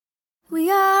We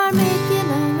are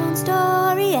making our own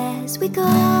story as we go,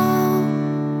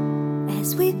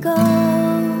 as we go,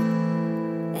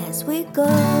 as we go.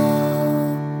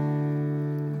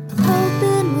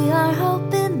 Hoping, we are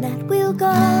hoping that we'll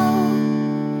go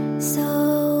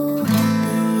so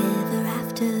happy ever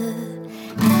after,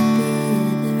 happy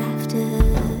ever after.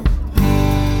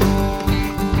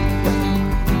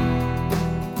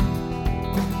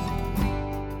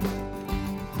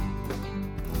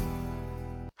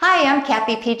 Hi, I'm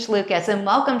Kathy Peach Lucas, and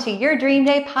welcome to Your Dream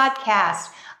Day podcast.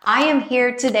 I am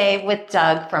here today with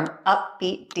Doug from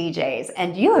Upbeat DJs,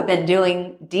 and you have been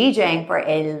doing DJing for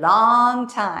a long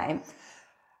time.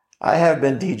 I have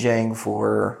been DJing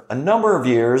for a number of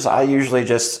years. I usually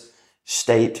just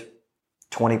state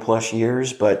 20 plus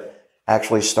years, but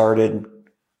actually started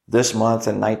this month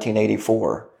in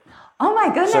 1984. Oh my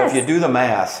goodness. So if you do the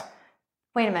math.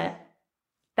 Wait a minute.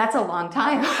 That's a long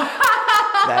time.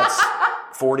 That's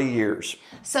 40 years.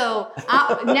 So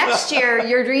next year,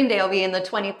 Your Dream Day will be in the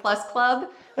 20 plus club,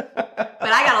 but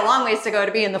I got a long ways to go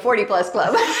to be in the 40 plus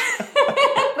club.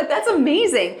 But that's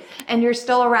amazing. And you're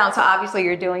still around, so obviously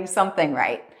you're doing something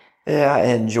right. Yeah, I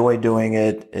enjoy doing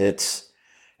it.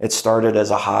 It started as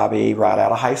a hobby right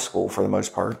out of high school for the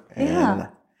most part. And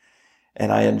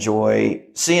I enjoy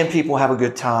seeing people have a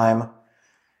good time.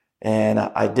 And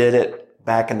I did it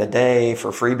back in the day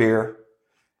for free beer.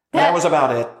 That was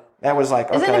about it. That was like,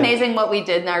 okay. Isn't it amazing what we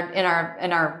did in our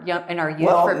youth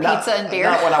for pizza and beer?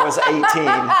 Not when I was 18. When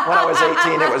I was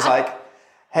 18, it was like,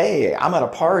 hey, I'm at a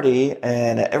party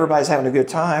and everybody's having a good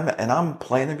time and I'm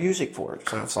playing the music for it.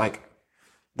 So it's like,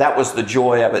 that was the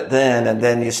joy of it then. And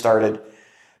then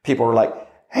people were like,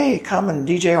 hey, come and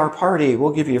DJ our party.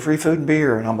 We'll give you free food and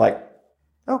beer. And I'm like,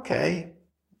 okay,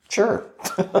 sure.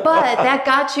 But that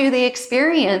got you the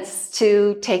experience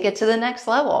to take it to the next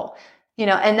level. You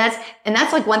know, and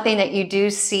that's like one thing that you do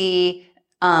see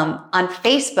on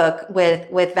Facebook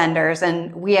with vendors.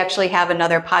 And we actually have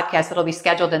another podcast that'll be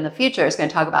scheduled in the future. It's going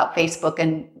to talk about Facebook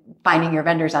and finding your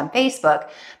vendors on Facebook,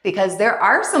 because there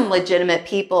are some legitimate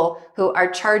people who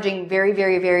are charging very,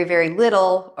 very, very, very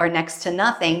little or next to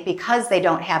nothing because they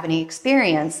don't have any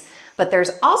experience. But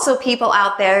there's also people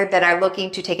out there that are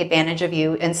looking to take advantage of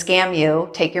you and scam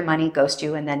you, take your money, ghost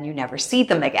you, and then you never see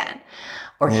them again.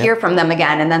 Or hear from them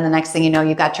again. And then the next thing you know,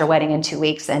 you've got your wedding in 2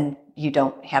 weeks and you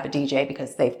don't have a DJ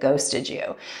because they've ghosted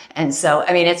you. And so,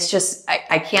 I mean, it's just,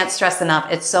 I can't stress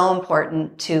enough. It's so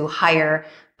important to hire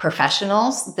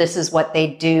professionals. This is what they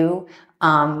do,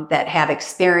 that have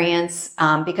experience,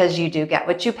 because you do get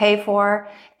what you pay for,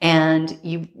 and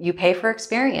you pay for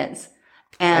experience.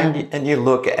 And you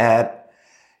look at,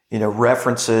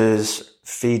 references,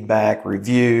 feedback,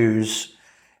 reviews.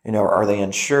 Are they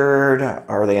insured?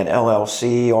 Are they an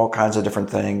LLC? All kinds of different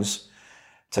things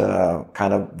to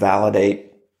kind of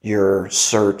validate your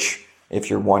search if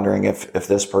you're wondering if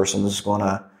this person is going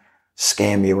to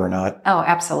scam you or not. Oh,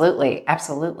 absolutely.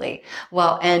 Absolutely.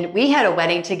 Well, and we had a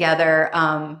wedding together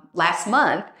last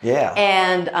month. Yeah.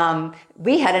 And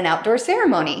we had an outdoor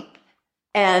ceremony.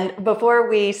 And before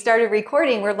we started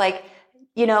recording, we're like,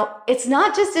 it's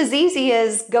not just as easy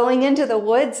as going into the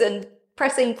woods and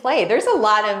pressing play. There's a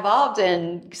lot involved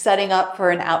in setting up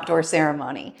for an outdoor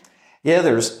ceremony. Yeah,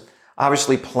 there's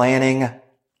obviously planning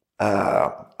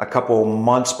a couple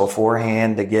months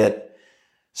beforehand to get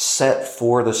set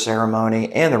for the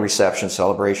ceremony and the reception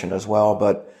celebration as well.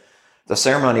 But the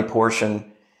ceremony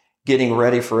portion, getting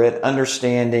ready for it,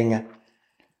 understanding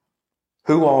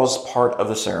who all is part of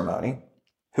the ceremony,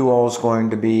 who all is going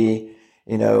to be,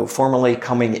 formally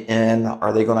coming in.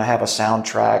 Are they going to have a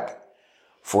soundtrack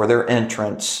for their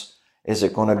entrance? Is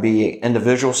it going to be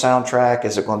individual soundtrack?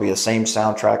 Is it going to be the same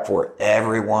soundtrack for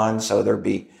everyone? So there'd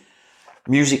be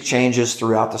music changes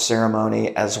throughout the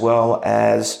ceremony, as well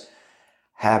as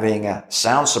having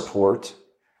sound support.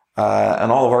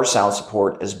 And all of our sound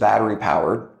support is battery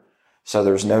powered. So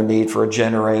there's no need for a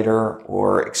generator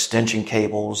or extension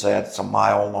cables that's a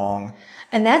mile long.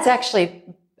 And that's actually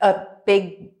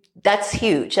that's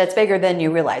huge. That's bigger than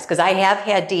you realize. Because I have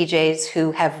had DJs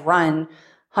who have run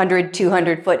 100,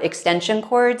 200 foot extension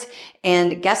cords,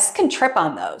 and guests can trip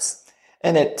on those.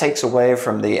 And it takes away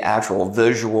from the actual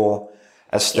visual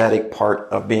aesthetic part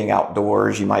of being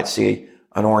outdoors. You might see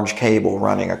an orange cable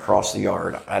running across the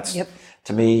yard. That's,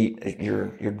 to me,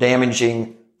 you're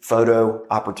damaging photo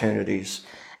opportunities.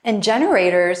 And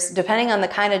generators, depending on the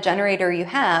kind of generator you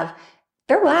have,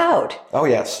 they're loud. Oh,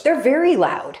 yes. They're very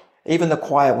loud. Even the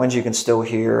quiet ones you can still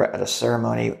hear at a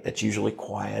ceremony, it's usually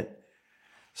quiet.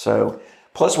 So,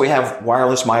 plus we have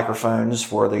wireless microphones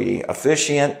for the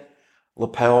officiant,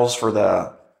 lapels for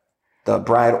the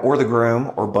bride or the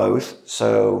groom or both.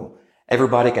 So,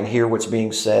 everybody can hear what's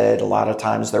being said. A lot of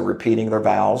times they're repeating their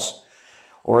vows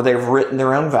or they've written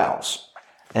their own vows.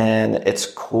 And it's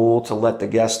cool to let the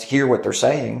guest hear what they're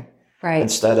saying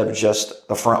instead of just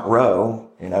the front row.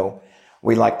 You know,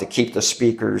 we like to keep the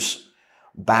speakers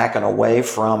back and away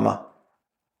from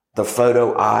the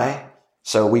photo eye.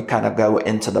 So we kind of go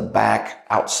into the back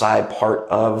outside part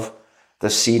of the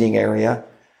seating area.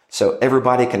 So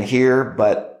everybody can hear,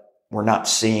 but we're not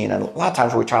seeing. And a lot of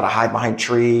times we try to hide behind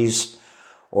trees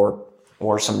or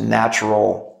some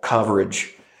natural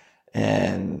coverage.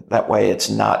 And that way it's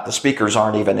not, the speakers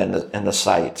aren't even in the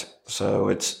sight. So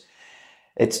it's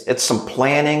some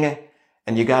planning,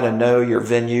 and you got to know your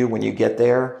venue when you get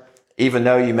there, even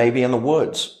though you may be in the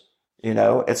woods. You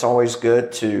know, it's always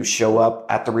good to show up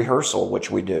at the rehearsal, which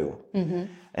we do.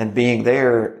 Mm-hmm. And being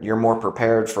there, you're more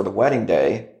prepared for the wedding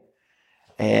day.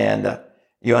 And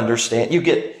you understand, you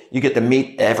get to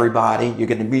meet everybody. You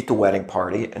get to meet the wedding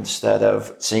party instead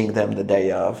of seeing them the day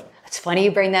of. It's funny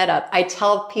you bring that up. I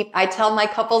tell my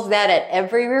couples that at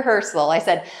every rehearsal. I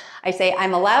say,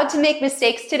 I'm allowed to make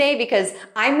mistakes today because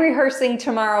I'm rehearsing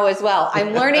tomorrow as well.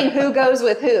 I'm learning who goes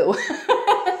with who.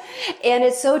 And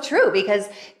it's so true because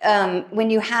when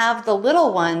you have the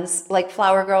little ones like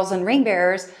flower girls and ring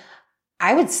bearers,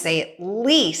 I would say at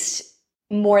least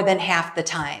more than half the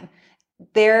time,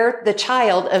 they're the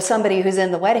child of somebody who's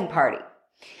in the wedding party.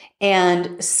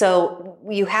 And so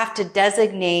you have to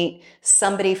designate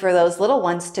somebody for those little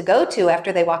ones to go to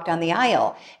after they walk down the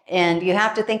aisle. And you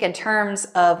have to think in terms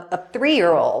of a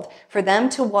 3-year-old. For them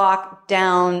to walk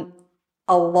down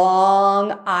a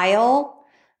long aisle,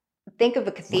 think of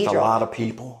a cathedral. With a lot of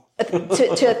people. To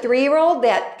a 3-year-old,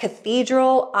 that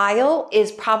cathedral aisle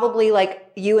is probably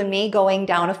like you and me going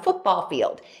down a football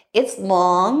field. It's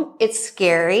long, it's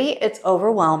scary, it's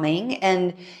overwhelming,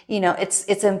 and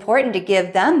it's important to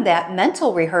give them that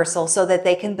mental rehearsal so that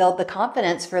they can build the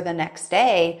confidence for the next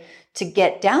day to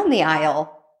get down the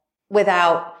aisle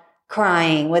without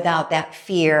crying, without that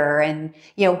fear, and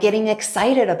getting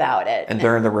excited about it. And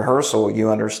during the rehearsal,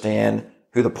 you understand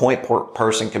who the point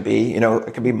person could be.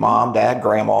 It could be mom, dad,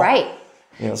 grandma. Right.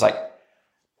 It's like,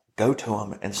 go to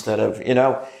them instead of,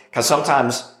 because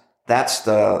sometimes that's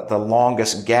the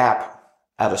longest gap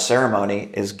at a ceremony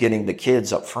is getting the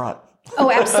kids up front.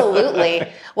 Oh, absolutely.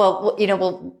 Well,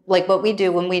 like what we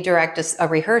do when we direct a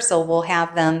rehearsal, we'll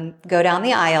have them go down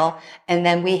the aisle, and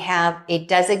then we have a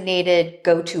designated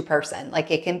go-to person.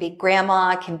 Like it can be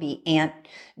grandma, it can be Aunt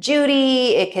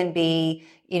Judy, it can be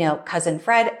cousin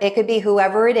Fred, it could be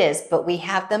whoever it is, but we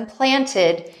have them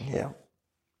planted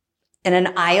in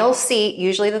an aisle seat,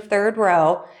 usually the 3rd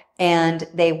row, and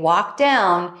they walk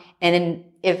down, and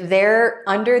if they're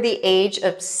under the age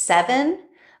of 7,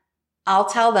 I'll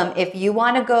tell them, if you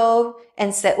want to go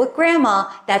and sit with grandma,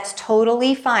 that's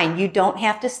totally fine. You don't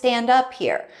have to stand up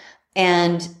here.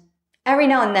 And every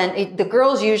now and then, the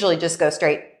girls usually just go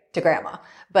straight to grandma.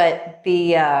 But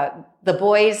the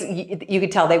boys, you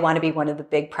could tell they want to be one of the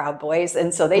big proud boys,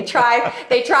 and so they try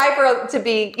to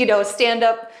be stand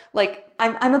up like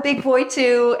I'm a big boy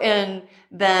too, and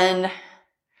then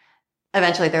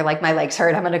eventually they're like, my legs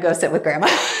hurt, I'm going to go sit with grandma.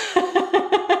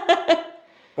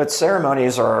 But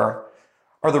ceremonies are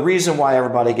the reason why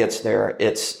everybody gets there.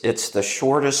 It's the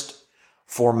shortest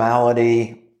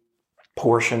formality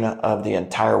portion of the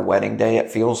entire wedding day.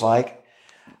 It feels like.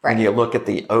 Right. When you look at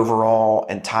the overall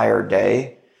entire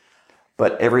day,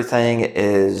 but everything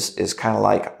is kind of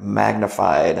like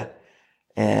magnified.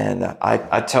 And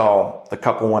I tell the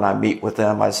couple when I meet with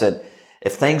them, I said,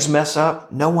 if things mess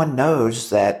up, no one knows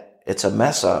that it's a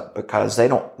mess up because they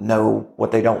don't know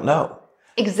what they don't know.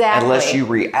 Exactly. Unless you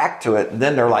react to it, and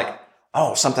then they're like,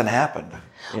 oh, something happened.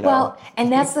 Well,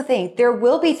 and that's the thing. There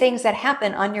will be things that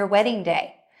happen on your wedding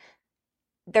day.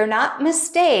 They're not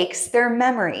mistakes, they're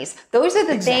memories. Those are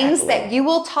the things that you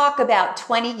will talk about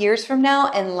 20 years from now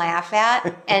and laugh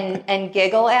at and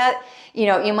giggle at.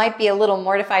 You might be a little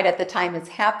mortified at the time it's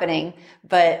happening,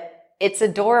 but it's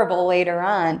adorable later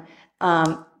on.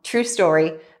 True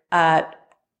story. I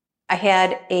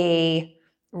had a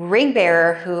ring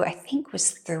bearer who I think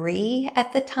was 3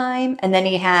 at the time. And then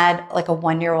he had like a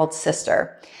 1-year-old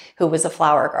sister who was a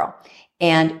flower girl.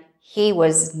 And he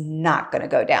was not going to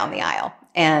go down the aisle.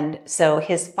 And so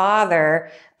his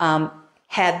father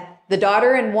had the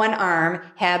daughter in one arm,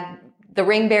 had the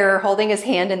ring bearer holding his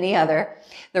hand in the other.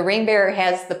 The ring bearer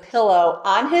has the pillow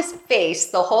on his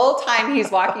face the whole time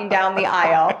he's walking down the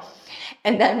aisle.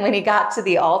 And then when he got to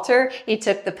the altar, he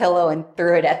took the pillow and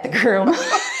threw it at the groom.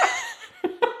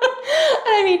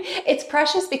 And I mean, it's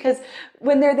precious because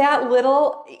when they're that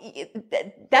little,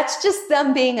 that's just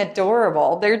them being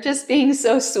adorable. They're just being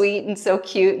so sweet and so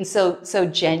cute and so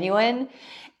genuine.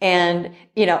 And,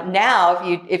 now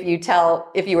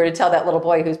if you were to tell that little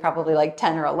boy who's probably like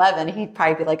 10 or 11, he'd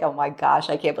probably be like, oh my gosh,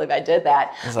 I can't believe I did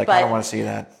that. He's like, I don't want to see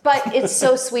that. But it's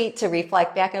so sweet to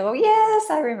reflect back and go, yes,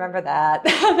 I remember that.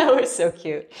 That was so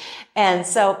cute. And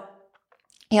so,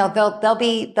 there'll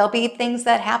be things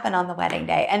that happen on the wedding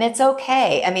day, and it's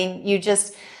okay. I mean,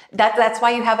 that's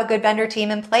why you have a good vendor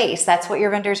team in place. That's what your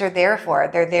vendors are there for.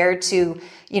 They're there to,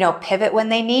 pivot when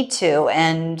they need to,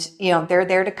 and, they're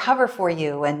there to cover for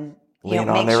you and,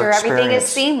 make sure everything is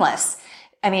seamless.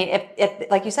 I mean, if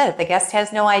like you said, if the guest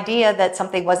has no idea that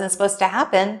something wasn't supposed to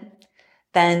happen,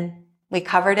 then we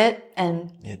covered it, and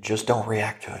you just don't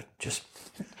react to it.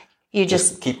 You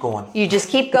just keep going. You just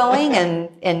keep going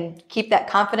and keep that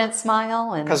confident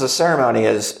smile. And because the ceremony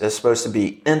is supposed to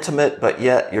be intimate, but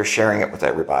yet you're sharing it with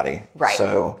everybody. Right.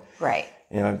 So right.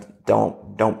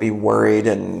 Don't be worried,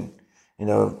 and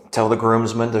tell the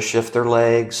groomsmen to shift their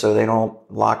legs so they don't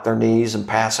lock their knees and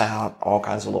pass out. All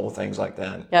kinds of little things like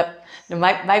that. Yep.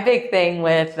 My big thing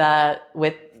with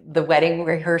the wedding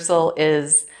rehearsal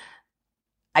is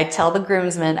I tell the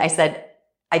groomsmen, I said,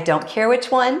 I don't care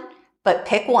which one, but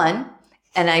pick one.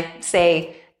 And I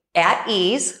say at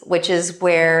ease, which is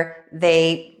where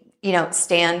they,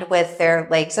 stand with their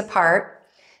legs apart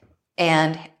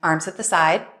and arms at the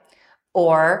side,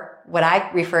 or what I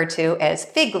refer to as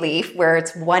fig leaf, where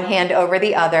it's one hand over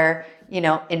the other,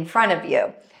 in front of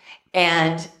you.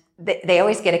 And they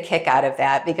always get a kick out of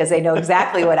that because they know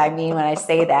exactly what I mean when I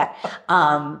say that.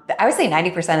 I would say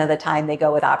 90% of the time they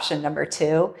go with option number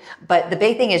 2. But the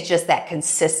big thing is just that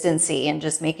consistency and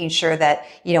just making sure that,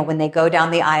 when they go down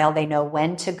the aisle, they know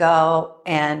when to go.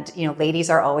 And,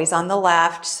 ladies are always on the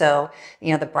left. So,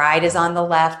 the bride is on the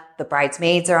left. The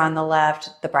bridesmaids are on the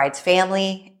left. The bride's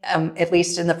family, at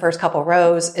least in the first couple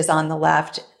rows, is on the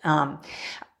left.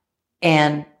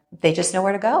 And they just know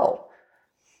where to go.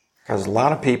 Because a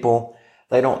lot of people,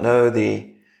 they don't know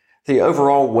the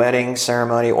overall wedding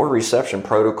ceremony or reception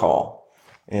protocol.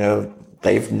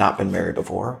 They've not been married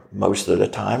before. Most of the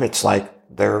time, it's like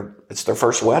it's their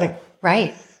first wedding.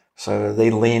 Right. So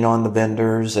they lean on the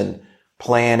vendors and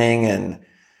planning, and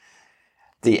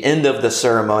the end of the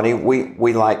ceremony,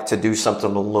 we like to do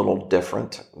something a little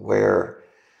different where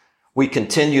we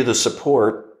continue the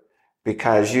support,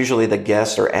 because usually the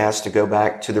guests are asked to go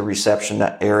back to the reception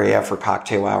area for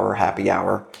cocktail hour, happy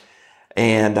hour.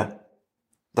 And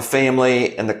the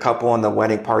family and the couple and the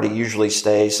wedding party usually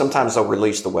stays. Sometimes they'll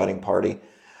release the wedding party,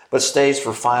 but stays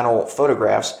for final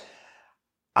photographs.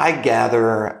 I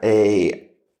gather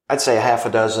I'd say a half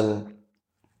a dozen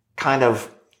kind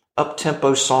of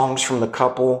up-tempo songs from the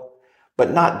couple, but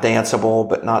not danceable,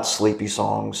 but not sleepy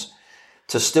songs,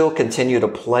 to still continue to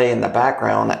play in the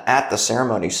background at the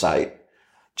ceremony site,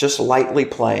 just lightly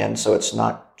playing so it's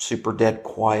not super dead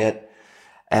quiet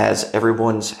as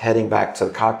everyone's heading back to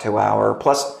the cocktail hour.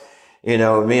 Plus, me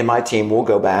and my team will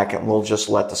go back and we'll just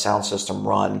let the sound system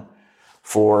run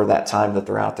for that time that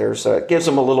they're out there. So it gives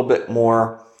them a little bit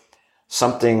more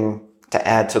something to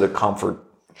add to the comfort.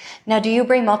 Now, do you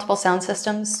bring multiple sound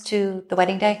systems to the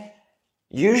wedding day?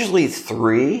 Usually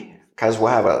 3. Because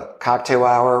we'll have a cocktail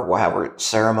hour, we'll have a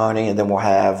ceremony, and then we'll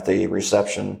have the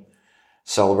reception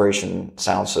celebration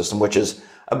sound system, which is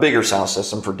a bigger sound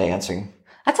system for dancing.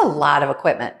 That's a lot of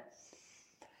equipment.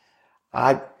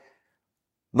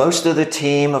 Most of the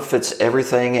team fits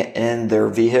everything in their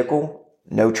vehicle,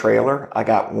 no trailer. I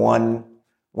got one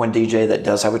DJ that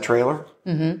does have a trailer,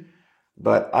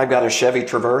 but I've got a Chevy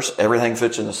Traverse. Everything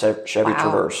fits in the Chevy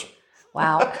Traverse.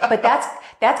 Wow. But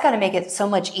that's got to make it so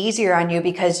much easier on you,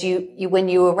 because you when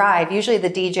you arrive, usually the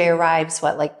DJ arrives,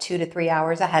 like 2 to 3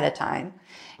 hours ahead of time.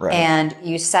 Right. And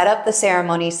you set up the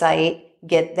ceremony site,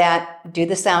 do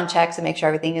the sound checks and make sure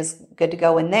everything is good to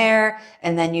go in there.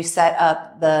 And then you set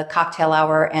up the cocktail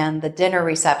hour and the dinner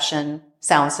reception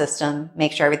sound system,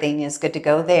 make sure everything is good to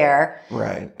go there.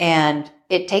 Right. And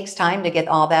it takes time to get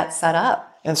all that set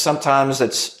up. And sometimes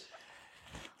it's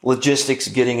logistics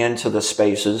getting into the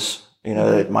spaces.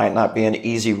 It might not be an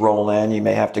easy roll in. You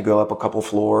may have to go up a couple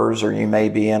floors, or you may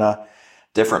be in a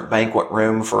different banquet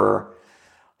room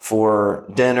for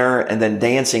dinner, and then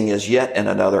dancing is yet in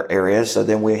another area. So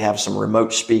then we have some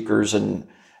remote speakers in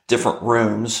different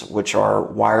rooms, which are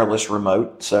wireless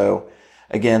remote. So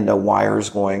again, no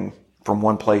wires going from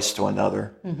one place to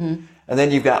another. Mm-hmm. And then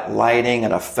you've got lighting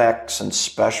and effects and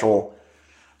special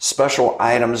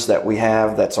items that we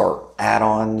have that's our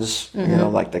add-ons,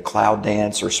 like the cloud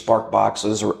dance or spark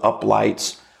boxes or up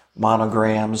lights,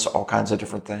 monograms, all kinds of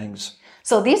different things.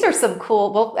 So these are some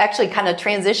cool, we'll actually kind of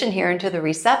transition here into the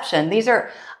reception. These are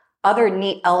other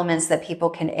neat elements that people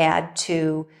can add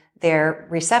to their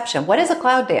reception. What is a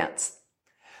cloud dance?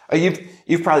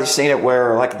 You've probably seen it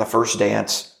where, like the first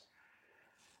dance,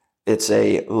 it's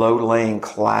a low-laying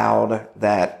cloud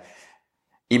that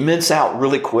emits out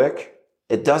really quick.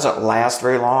 It doesn't last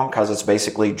very long because it's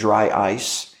basically dry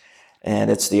ice,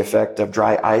 and it's the effect of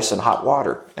dry ice and hot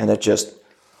water, and it just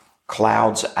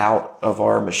clouds out of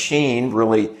our machine.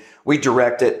 Really, we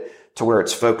direct it to where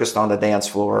it's focused on the dance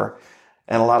floor,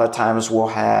 and a lot of times we'll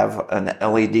have an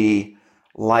LED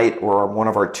light or one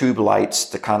of our tube lights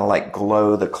to kind of like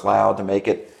glow the cloud to make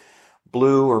it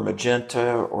blue or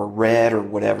magenta or red or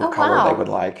whatever color they would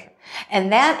like.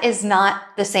 And that is not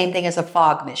the same thing as a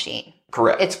fog machine.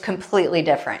 Correct. It's completely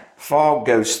different. Fog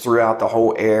goes throughout the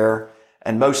whole air,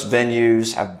 and most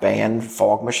venues have banned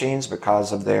fog machines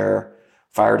because of their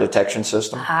fire detection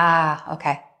system. Ah,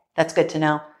 okay. That's good to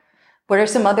know. What are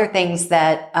some other things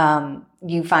that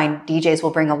you find DJs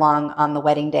will bring along on the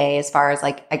wedding day as far as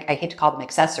like, I hate to call them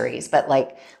accessories, but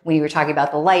like when you were talking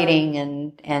about the lighting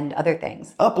and other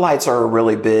things? Uplights are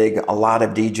really big. A lot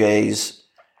of DJs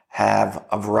have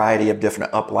a variety of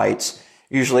different uplights.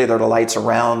 Usually they're the lights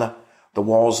around the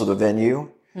walls of the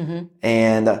venue. Mm-hmm.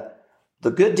 And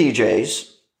the good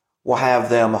DJs will have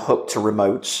them hooked to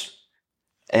remotes,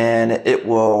 and it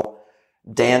will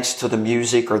dance to the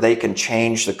music, or they can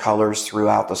change the colors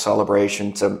throughout the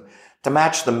celebration to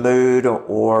match the mood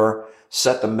or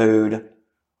set the mood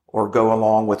or go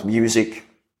along with music.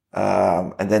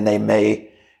 And then they may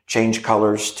change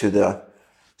colors to the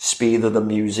speed of the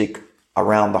music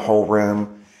around the whole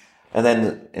room. And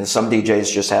then some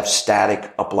DJs just have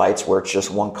static uplights where it's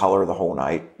just one color the whole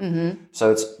night. Mm-hmm.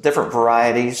 So it's different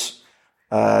varieties.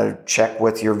 Check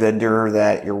with your vendor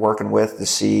that you're working with to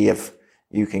see if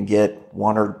you can get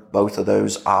one or both of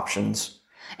those options.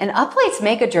 And uplights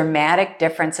make a dramatic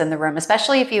difference in the room,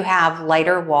 especially if you have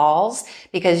lighter walls,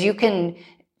 because you can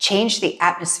change the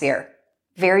atmosphere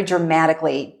very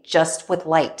dramatically just with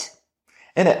light.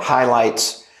 And it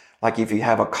highlights, like if you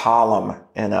have a column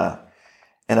in a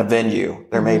venue,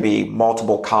 there may be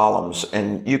multiple columns,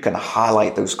 and you can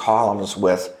highlight those columns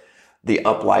with the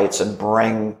uplights and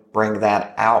bring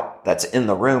that out that's in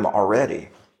the room already.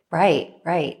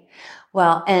 Right.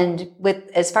 Well, and with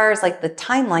as far as like the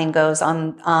timeline goes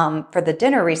on for the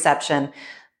dinner reception,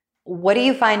 what do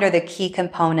you find are the key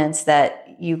components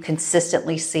that you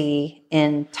consistently see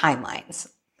in timelines?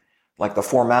 Like the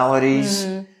formalities.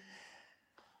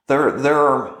 Mm-hmm.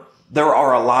 There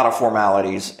are a lot of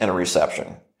formalities in a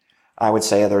reception. I would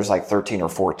say there's like 13 or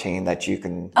 14 that you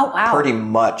can pretty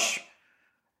much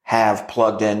have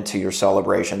plugged into your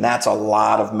celebration. That's a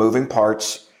lot of moving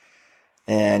parts,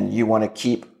 and you want to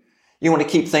keep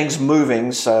things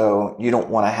moving, so you don't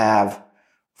want to have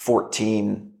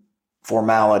 14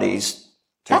 formalities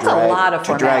to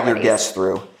drag your guests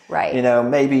through. Right.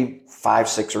 Maybe 5,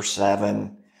 6, or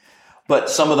 7. But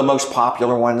some of the most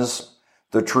popular ones,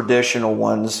 the traditional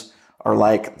ones, are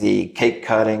like the cake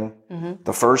cutting,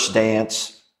 the first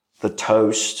dance, the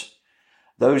toast.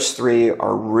 Those 3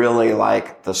 are really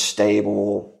like the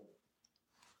stable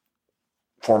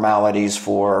formalities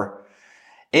for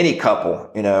any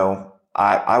couple.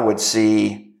 I would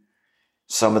see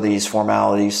some of these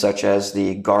formalities, such as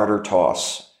the garter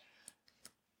toss.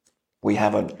 We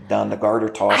haven't done the garter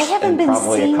toss in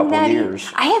probably a couple of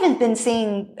years. I haven't been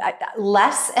seeing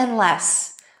less and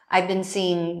less. I've been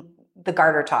seeing the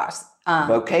garter toss.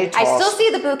 Bouquet toss. I still see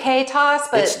the bouquet toss,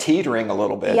 but it's teetering a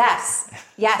little bit. Yes.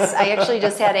 I actually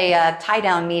just had a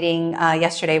tie-down meeting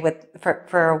yesterday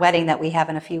for a wedding that we have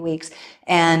in a few weeks,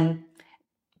 and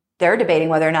they're debating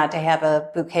whether or not to have a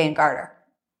bouquet and garter.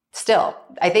 Still,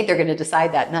 I think they're going to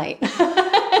decide that night.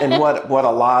 And what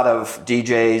a lot of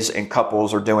DJs and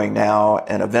couples are doing now,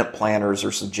 and event planners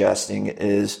are suggesting,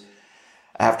 is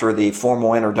after the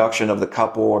formal introduction of the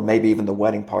couple, or maybe even the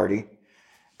wedding party,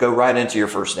 go right into your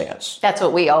first dance. That's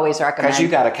what we always recommend. Because you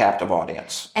got a captive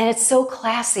audience. And it's so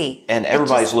classy. And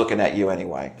everybody's looking at you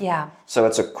anyway. Yeah. So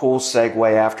it's a cool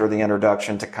segue after the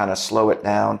introduction to kind of slow it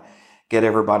down, get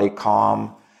everybody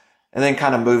calm, and then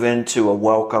kind of move into a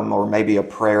welcome or maybe a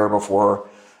prayer before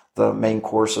the main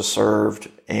course is served.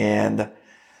 And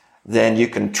then you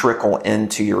can trickle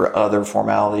into your other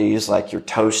formalities, like your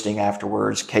toasting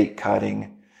afterwards, cake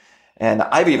cutting. And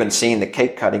I've even seen the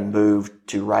cake cutting move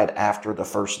to right after the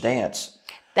first dance.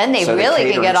 Then they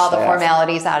really can get all the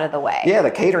formalities out of the way. Yeah,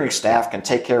 the catering staff can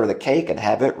take care of the cake and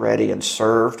have it ready and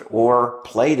served or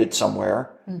plated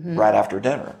somewhere right after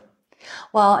dinner.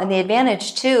 Well, and the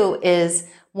advantage too is,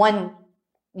 one,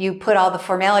 you put all the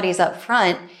formalities up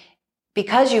front.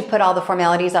 Because you've put all the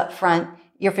formalities up front,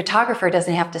 your photographer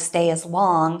doesn't have to stay as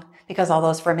long because all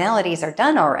those formalities are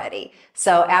done already.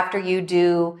 So after you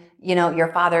do, your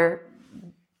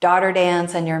father-daughter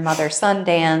dance and your mother-son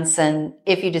dance, and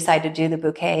if you decide to do the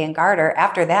bouquet and garter,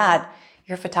 after that,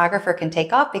 your photographer can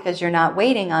take off because you're not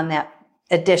waiting on that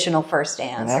additional first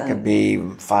dance. And that could be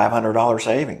 $500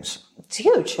 savings. It's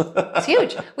huge. It's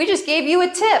huge. We just gave you a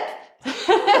tip.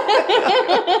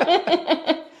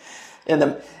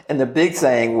 And the big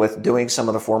thing with doing some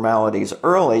of the formalities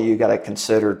early, you got to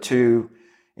consider too,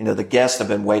 the guests have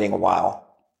been waiting a while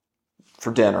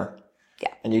for dinner.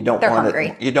 Yeah. And you don't They're want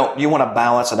hungry. you want to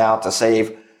balance it out to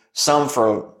save some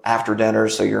for after dinner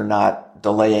so you're not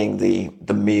delaying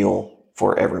the meal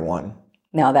for everyone.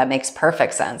 No, that makes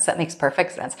perfect sense. That makes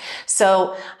perfect sense.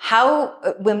 So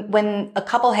when a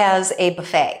couple has a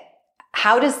buffet,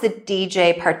 how does the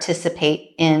DJ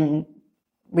participate in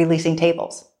releasing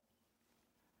tables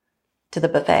to the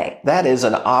buffet? That is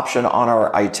an option on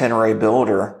our itinerary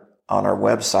builder on our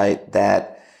website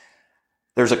that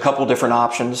there's a couple different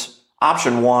options.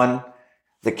 Option one,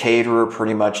 the caterer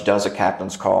pretty much does a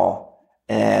captain's call,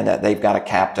 and they've got a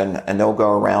captain, and they'll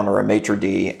go around, or a maitre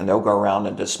d', and they'll go around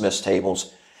and dismiss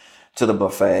tables to the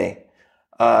buffet.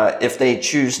 If they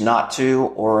choose not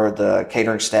to, or the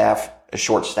catering staff is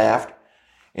short-staffed,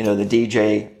 the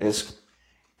DJ is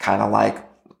kind of like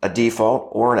a default,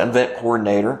 or an event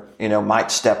coordinator,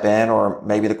 might step in, or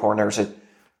maybe the coordinator said,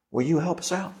 will you help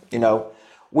us out?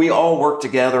 We all work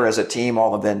together as a team,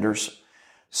 all the vendors.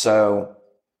 So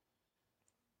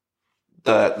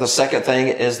the second thing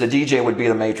is the DJ would be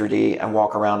the maitre d' and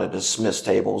walk around and dismiss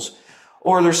tables.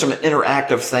 Or there's some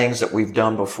interactive things that we've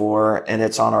done before, and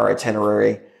it's on our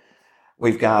itinerary.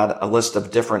 We've got a list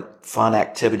of different fun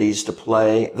activities to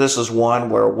play. This is one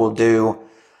where we'll do,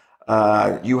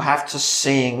 you have to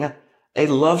sing a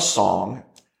love song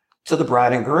to the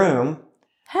bride and groom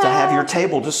to have your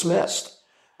table dismissed.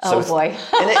 Oh, boy.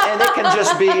 and it can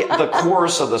just be the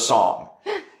chorus of the song.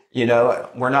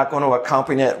 We're not going to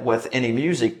accompany it with any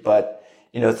music, but,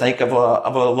 think of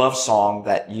a love song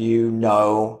that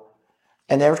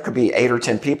and there could be 8 or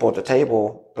 10 people at the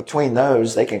table. Between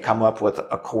those, they can come up with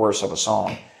a chorus of a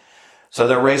song. So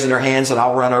they're raising their hands, and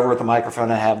I'll run over with the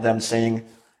microphone and have them sing,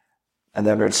 and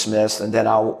then they're dismissed. And then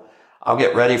I'll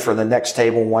get ready for the next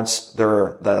table once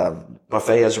the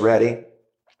buffet is ready.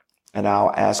 And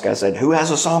I'll ask, I said, who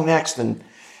has a song next? And,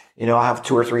 I'll have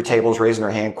 2 or 3 tables raising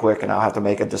their hand quick, and I'll have to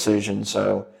make a decision.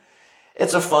 So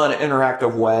it's a fun,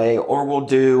 interactive way. Or we'll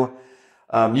do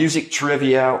music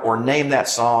trivia, or name that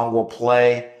song. We'll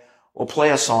play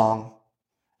a song,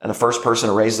 and the first person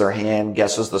to raise their hand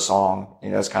guesses the song.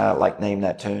 It's kind of like name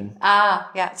that tune.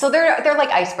 Yeah. So they're like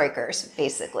icebreakers,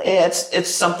 basically. It's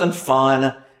something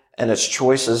fun, and it's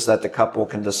choices that the couple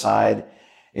can decide.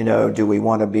 Do we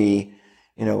want to be,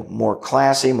 more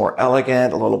classy, more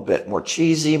elegant, a little bit more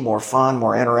cheesy, more fun,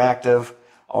 more interactive,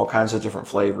 all kinds of different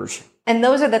flavors. And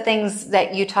those are the things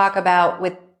that you talk about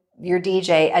with your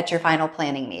DJ at your final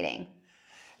planning meeting.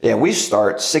 Yeah, we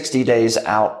start 60 days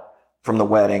out from the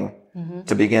wedding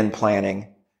to begin planning.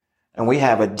 And we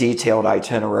have a detailed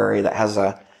itinerary that has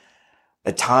a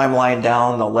timeline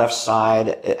down the left side.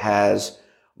 It has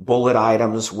bullet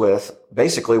items with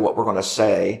basically what we're going to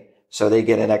say, so they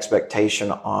get an expectation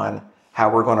on how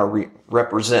we're going to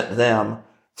represent them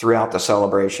throughout the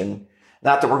celebration.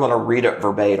 Not that we're going to read it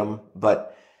verbatim,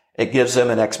 but it gives them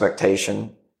an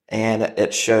expectation, and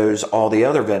it shows all the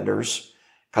other vendors,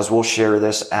 because we'll share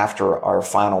this after our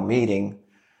final meeting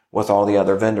with all the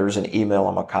other vendors and email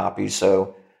them a copy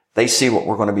so they see what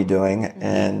we're going to be doing.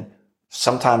 And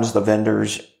sometimes the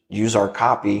vendors use our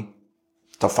copy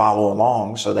to follow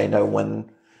along so they know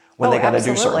when they got to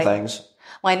do certain things.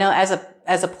 Well, I know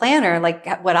as a planner,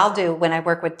 like what I'll do when I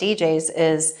work with DJs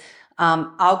is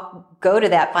I'll go to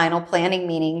that final planning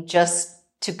meeting just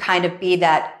to kind of be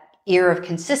that ear of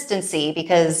consistency,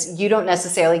 because you don't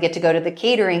necessarily get to go to the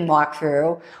catering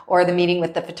walkthrough or the meeting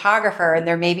with the photographer. And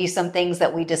there may be some things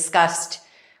that we discussed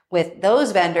with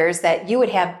those vendors that you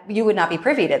would not be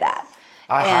privy to that.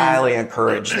 I highly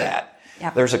encourage that.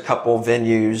 Yep. There's a couple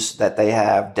venues that they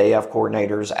have day of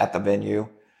coordinators at the venue.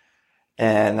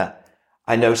 And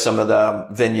I know some of the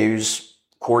venues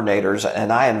coordinators,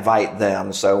 and I invite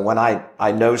them. So when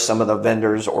I know some of the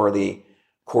vendors or the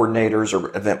coordinators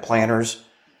or event planners,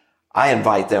 I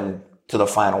invite them to the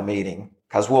final meeting,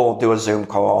 because we'll do a Zoom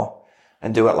call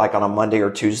and do it like on a Monday or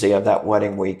Tuesday of that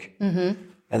wedding week, and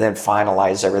then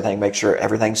finalize everything, make sure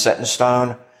everything's set in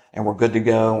stone and we're good to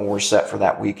go and we're set for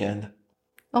that weekend.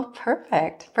 Oh,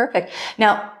 perfect.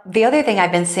 Now, the other thing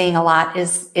I've been seeing a lot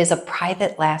is a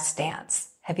private last dance.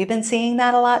 Have you been seeing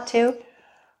that a lot too?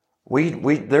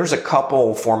 there's a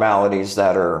couple formalities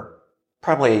that are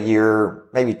probably a year,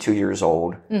 maybe 2 years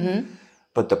old. Mm-hmm.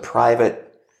 But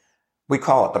we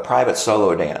call it the private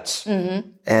solo dance. Mm-hmm.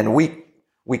 And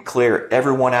we clear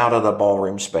everyone out of the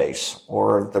ballroom space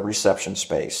or the reception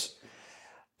space.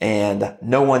 And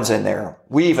no one's in there.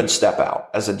 We even step out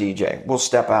as a DJ. We'll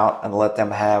step out and let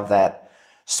them have that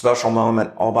special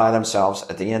moment all by themselves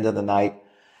at the end of the night.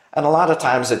 And a lot of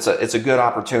times it's a good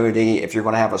opportunity if you're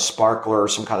going to have a sparkler or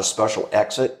some kind of special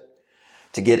exit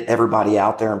to get everybody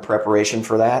out there in preparation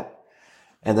for that.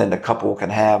 And then the couple can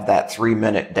have that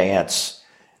 3-minute dance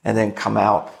and then come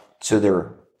out to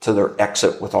their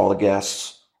exit with all the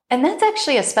guests. And that's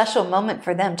actually a special moment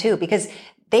for them too, because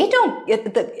they don't,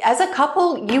 as a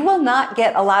couple, you will not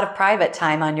get a lot of private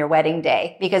time on your wedding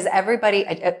day because everybody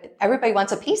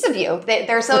wants a piece of you.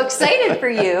 They're so excited for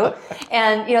you.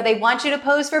 And, they want you to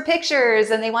pose for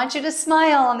pictures and they want you to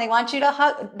smile and they want you to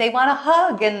hug. They want to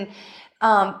hug. And,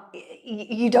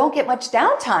 you don't get much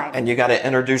downtime. And you got to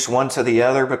introduce one to the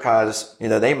other because,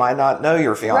 they might not know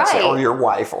your fiance or your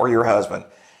wife or your husband.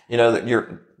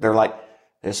 They're like,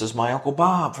 this is my Uncle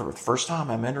Bob for the first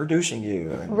time. I'm introducing you.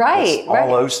 And all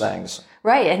those things.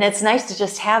 Right. And it's nice to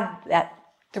just have that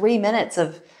 3 minutes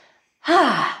of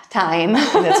time.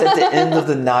 And it's at the end of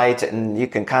the night and you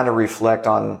can kind of reflect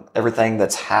on everything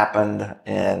that's happened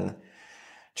and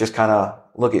just kind of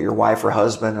look at your wife or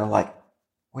husband and like,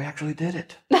 we actually did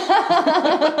it.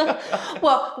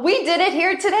 Well, we did it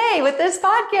here today with this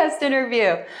podcast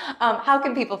interview. How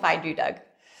can people find you, Doug?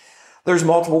 There's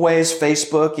multiple ways.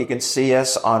 Facebook, you can see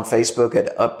us on Facebook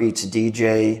at Upbeats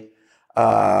DJ.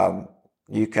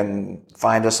 You can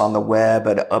find us on the web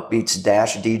at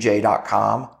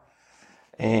upbeats-dj.com.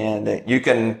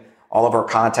 And all of our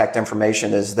contact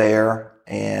information is there.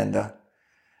 And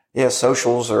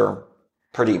socials are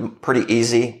pretty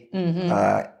easy.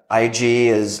 Mm-hmm. IG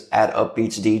is at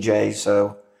Upbeats DJ,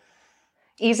 so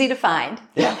easy to find.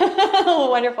 Yeah.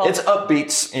 Wonderful. It's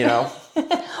Upbeats,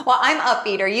 Well, I'm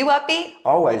upbeat. Are you upbeat?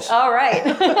 Always. All right.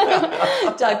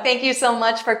 Doug, thank you so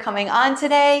much for coming on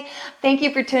today. Thank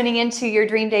you for tuning into Your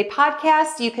Dream Day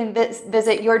podcast. You can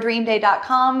visit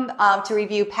yourdreamday.com to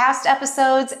review past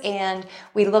episodes, and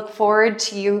we look forward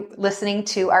to you listening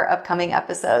to our upcoming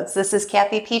episodes. This is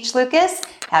Kathy Peach Lucas.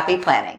 Happy planning.